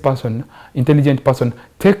intelligent person,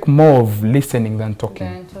 take more of listening than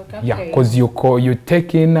talking. Yeah, because you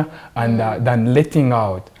take in and than letting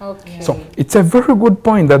out. Okay. So it's a very good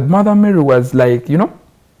point that Mother Mary was like, you know,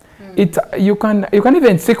 you can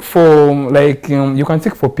even seek for like you can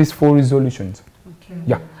seek for peaceful resolutions. Okay.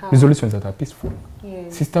 Yeah, resolutions that are peaceful.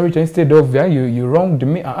 Yes. Sister Rita, instead of you wronged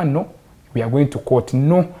me, no, we are going to court.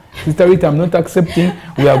 No, Sister Rita, I'm not accepting.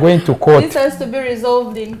 We are going to court. This has to be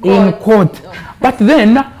resolved in court. In court. But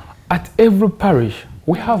then, at every parish,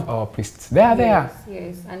 we have our priests. They are there.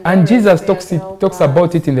 Yes. And Jesus talks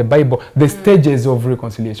about it in the Bible, the stages of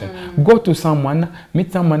reconciliation. Go to someone,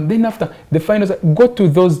 meet someone, then after, the final, go to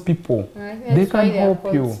those people. They can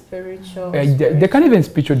help you. They can even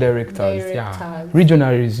spiritual directors. Yeah.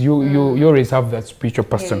 Regionaries, you always have that spiritual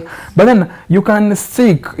person. Yes. But then you can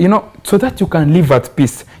seek, you know, so that you can live at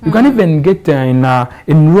peace. You can even get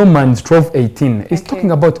in Romans 12:18. It's talking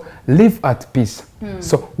about live at peace.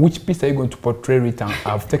 So which peace are you going to portray it?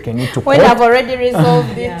 I've taken it to court. When I've already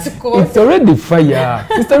resolved it to court. It's already fire.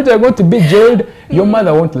 Sister, you're going to be jailed. Your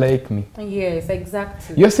mother won't like me. Yes,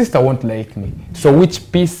 exactly. Your sister won't like me. So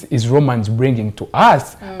which peace is Romans bringing to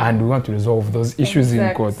us? And we want to resolve those issues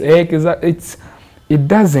in court. It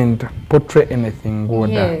doesn't portray anything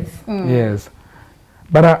good. Yes. Yes.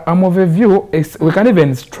 But I'm of a view, we can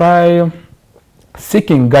even try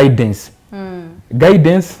seeking guidance.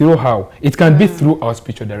 Guidance through how? It can be through our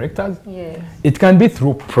spiritual directors. Yes. It can be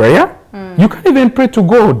through prayer. You can even pray to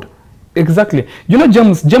God. Exactly. You know,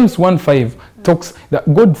 James 1:5 talks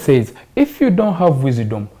that God says, if you don't have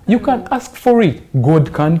wisdom, you can ask for it.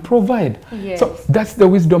 God can provide. Yes. So that's the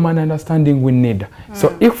wisdom and understanding we need.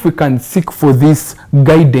 So if we can seek for this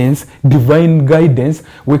guidance, divine guidance,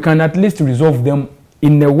 we can at least resolve them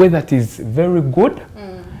in a way that is very good,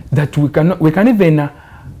 that we can even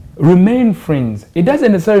remain friends. It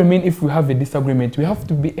doesn't necessarily mean if we have a disagreement, we have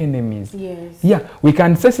to be enemies. Yes. Yeah, we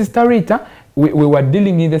can say, Sister Rita, we were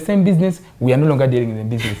dealing in the same business, we are no longer dealing in the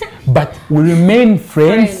business. But we remain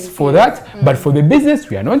friends for that, but for the business,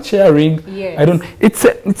 we are not sharing. Yes.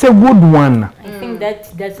 It's a good one. I think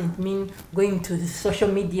that doesn't mean going to the social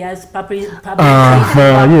medias, public yes.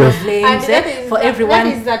 For everyone.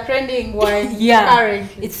 That is the trending one. Yeah,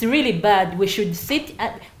 currently. It's really bad. We should sit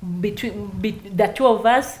between the two of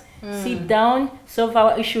us, sit down, solve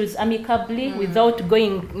our issues amicably without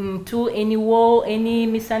going into any war, any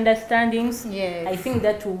misunderstandings. Yes. I think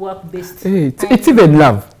that will work best. It's even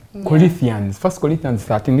love. Corinthians, 1 Corinthians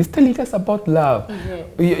 13 is telling us about love.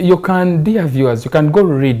 Yes. You can, dear viewers, you can go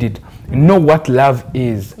read it, know what love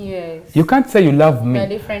is. Yes. You can't say you love me.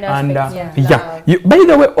 Different aspects by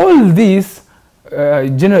the way, all this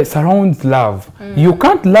generally surrounds love. You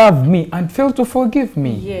can't love me and fail to forgive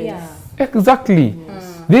me. Yes. Exactly.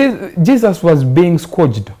 Jesus was being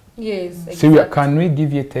scourged. Yes. Exactly. So can we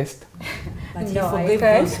give you a test? No, I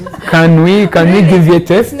can't. Can we give you a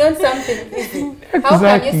test? It's not something easy. Exactly.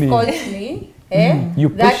 How can you scourge me? You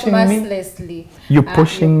pushing mercilessly. You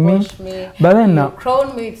pushing me. But then you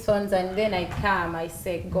crown me with sons, and then I come. I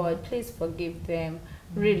say, God, please forgive them.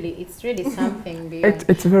 Really, it's really something beyond.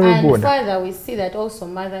 It's very good. And further, we see that also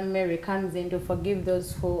Mother Mary comes in to forgive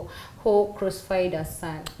those who crucified her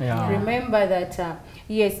son. Yeah. Remember that,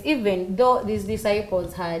 yes, even though these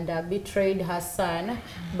disciples had betrayed her son,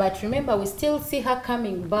 but remember, we still see her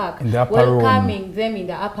coming back, welcoming them in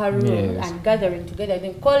the upper room and gathering together,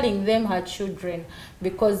 then calling them her children,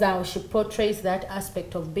 because she portrays that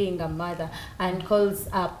aspect of being a mother and calls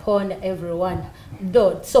upon everyone.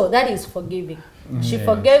 So that is forgiving. She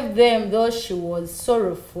forgave them, though she was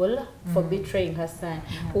sorrowful for betraying her son.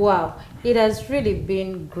 Wow, it has really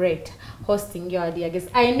been great hosting your dear guests.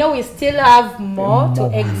 I know we still have more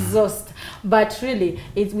to exhaust, but really,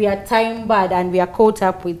 we are time bad and we are caught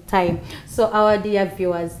up with time. So our dear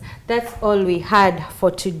viewers, that's all we had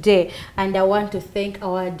for today. And I want to thank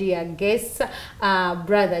our dear guests,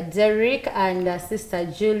 Brother Derek and Sister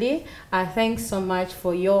Julie. Thanks so much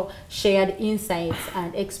for your shared insights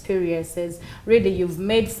and experiences. Really, you've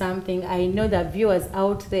made something. I know that viewers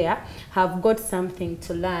out there have got something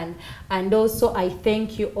to learn. And also, I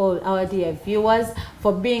thank you all, our dear viewers,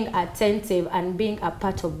 for being attentive and being a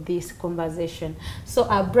part of this conversation. So,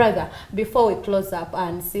 brother, before we close up,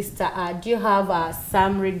 and sister, do you have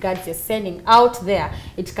some regards you're sending out there?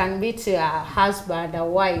 It can be to a husband, a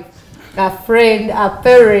wife, a friend, a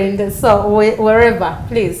parent, so wherever,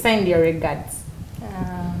 please send your regards.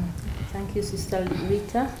 Thank you, Sister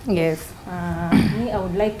Rita. Yes. Me, I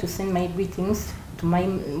would like to send my greetings to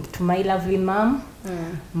my lovely mom,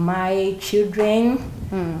 my children,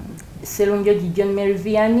 Selunjo John Mary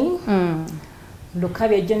Vianney,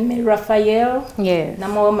 Lukabia John Mary Raphael, Yes.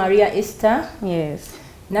 Namo Maria Esther, Yes.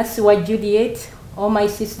 Nasiwa Juliet, all my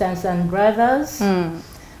sisters and brothers, and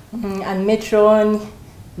Metron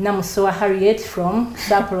Namusoa Harriet from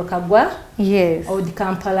Sapporo Kagwa, Yes. Old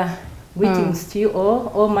Kampala. Greetings to you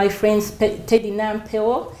all my friends, Teddy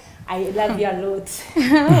Nampeo. I love you a lot.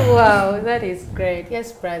 Wow, that is great.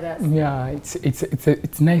 Yes, brother. Yeah,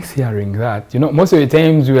 it's nice hearing that. You know, most of the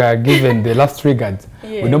times we are given the last regards.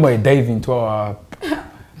 Yes. We normally dive into our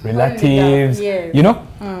relatives, Yes. you know.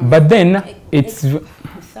 But then it's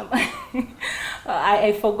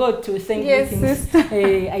I forgot to send greetings.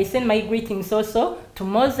 I send my greetings also to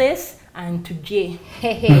Moses and to Jay.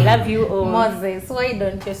 I love you all. Moses, why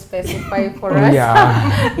don't you specify for us?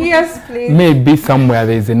 Yeah. Yes, please. Maybe somewhere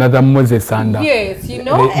there is another Moses and Yes, you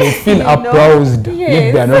know. they feel You applauded know?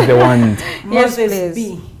 if they are not the ones. Yes, Moses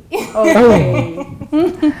please. B. Okay.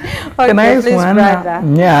 Okay, Nice please, one. brother.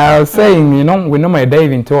 Yeah, I was saying, you know, we normally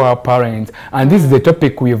dive into our parents, and this is the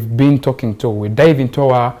topic we've been talking to. We dive into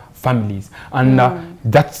our families, and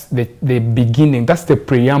that's the beginning, that's the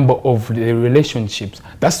preamble of the relationships.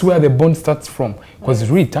 That's where the bond starts from. Because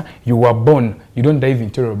Rita, you were born, you don't dive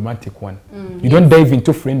into a romantic one. You don't dive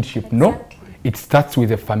into friendship, Exactly. no. It starts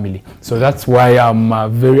with a family. So that's why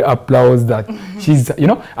I'm very applause that she's, you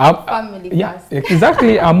know, Family yeah, first.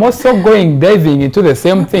 exactly. I'm also diving into the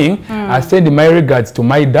same thing. I send my regards to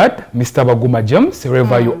my dad, Mr. Baguma James,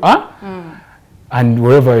 wherever you are. And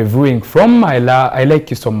wherever you're viewing from, I like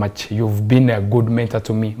you so much. You've been a good mentor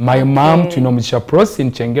to me. My mom, Chinomichaa Pros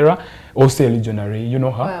in Chengera, also a legionary. You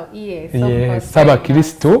know her? Wow, yes. Yes, Saba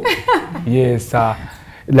Kristo. Yes,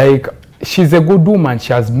 like she's a good woman.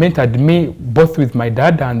 She has mentored me both with my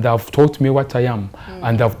dad, and have taught me what I am,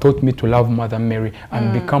 and have taught me to love Mother Mary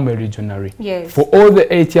and become a legionary. Yes. For all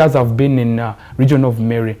the 8 years I've been in Region of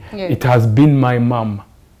Mary, Yes. it has been my mom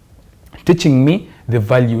teaching me the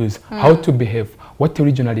values, how to behave, what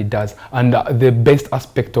originally does, and the best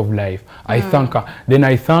aspect of life. I thank her. Then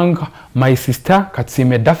I thank my sister,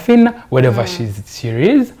 Katsime Daphne, wherever she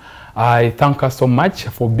is. I thank her so much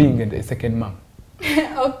for being the second mom.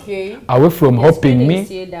 Okay. Away from helping me,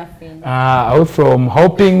 away from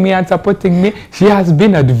helping me and supporting me, she has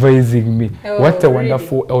been advising me. Oh, what a really?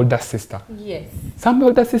 wonderful elder sister. Yes. Some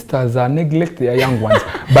elder sisters neglect their young ones,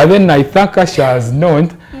 but then I thank her. She has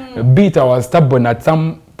known, be it I was stubborn at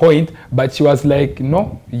some point, but she was like,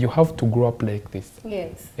 no, you have to grow up like this.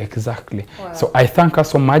 Yes. Exactly. Wow. So I thank her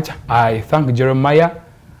so much. I thank Jeremiah,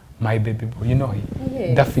 my baby boy, you know him.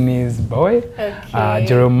 Yes. Daphne's boy. Okay.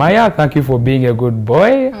 Jeremiah, thank you for being a good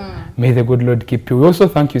boy. May the good Lord keep you. We also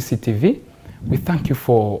thank you, CTV. We thank you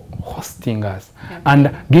for hosting us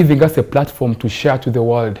and giving us a platform to share to the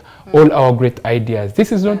world all our great ideas.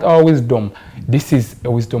 This is not our wisdom. This is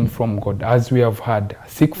a wisdom from God. As we have heard,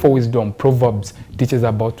 seek for wisdom. Proverbs teaches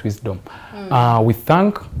about wisdom. We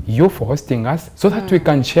thank you for hosting us so that we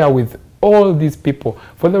can share with all these people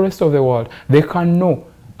for the rest of the world. They can know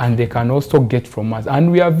and they can also get from us.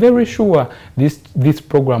 And we are very sure this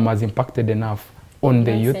program has impacted enough on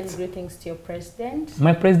the youth. Send greetings to your president.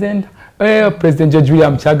 My president, President George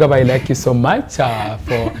William Chagaba, I like you so much. By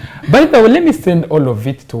the way, let me send all of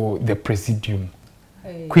it to the Presidium.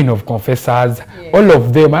 Queen of Confessors, all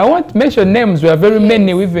of them. I won't mention names. We are very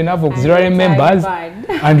many. We even have auxiliary members.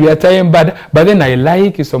 And we are trying bad. But then I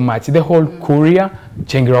like you so much. The whole Korea,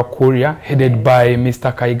 Chengera Korea, headed by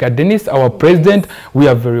Mr. Kaiga Dennis, our president. We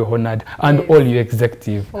are very honored. And all you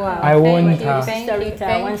executive. Wow. I want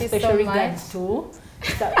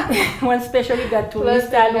One special regard to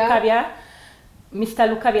Mr.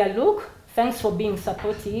 Lukabia Luke. Thanks for being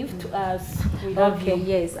supportive to us. We love you.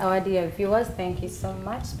 Yes, our dear viewers, thank you so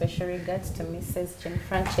much. Special regards to Mrs. Jean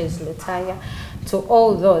Frances Lutaya, to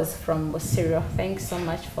all those from Bosirio. Thanks so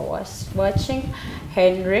much for watching.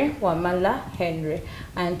 Henry Wamala Henry.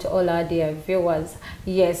 and to all our dear viewers.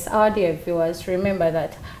 Yes, our dear viewers, remember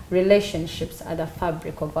that relationships are the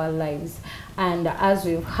fabric of our lives. And as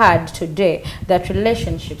we've heard today, that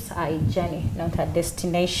relationships are a journey, not a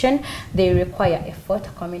destination. They require effort,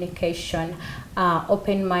 communication,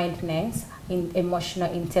 open-mindedness, in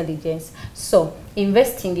emotional intelligence. So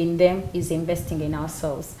investing in them is investing in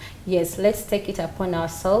ourselves. Yes, let's take it upon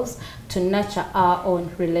ourselves to nurture our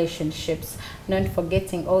own relationships, not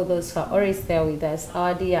forgetting all those who are always there with us,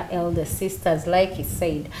 our dear elder sisters, like he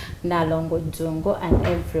said, Nalongo Dungo and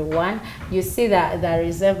everyone. You see that the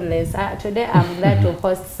resemblance. Today I'm glad to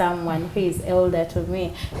host someone who is elder to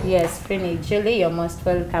me. Yes, Prini Julie, you're most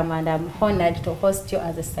welcome, and I'm honored to host you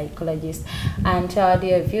as a psychologist. And to our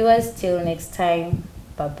dear viewers, till next time,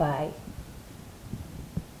 bye-bye.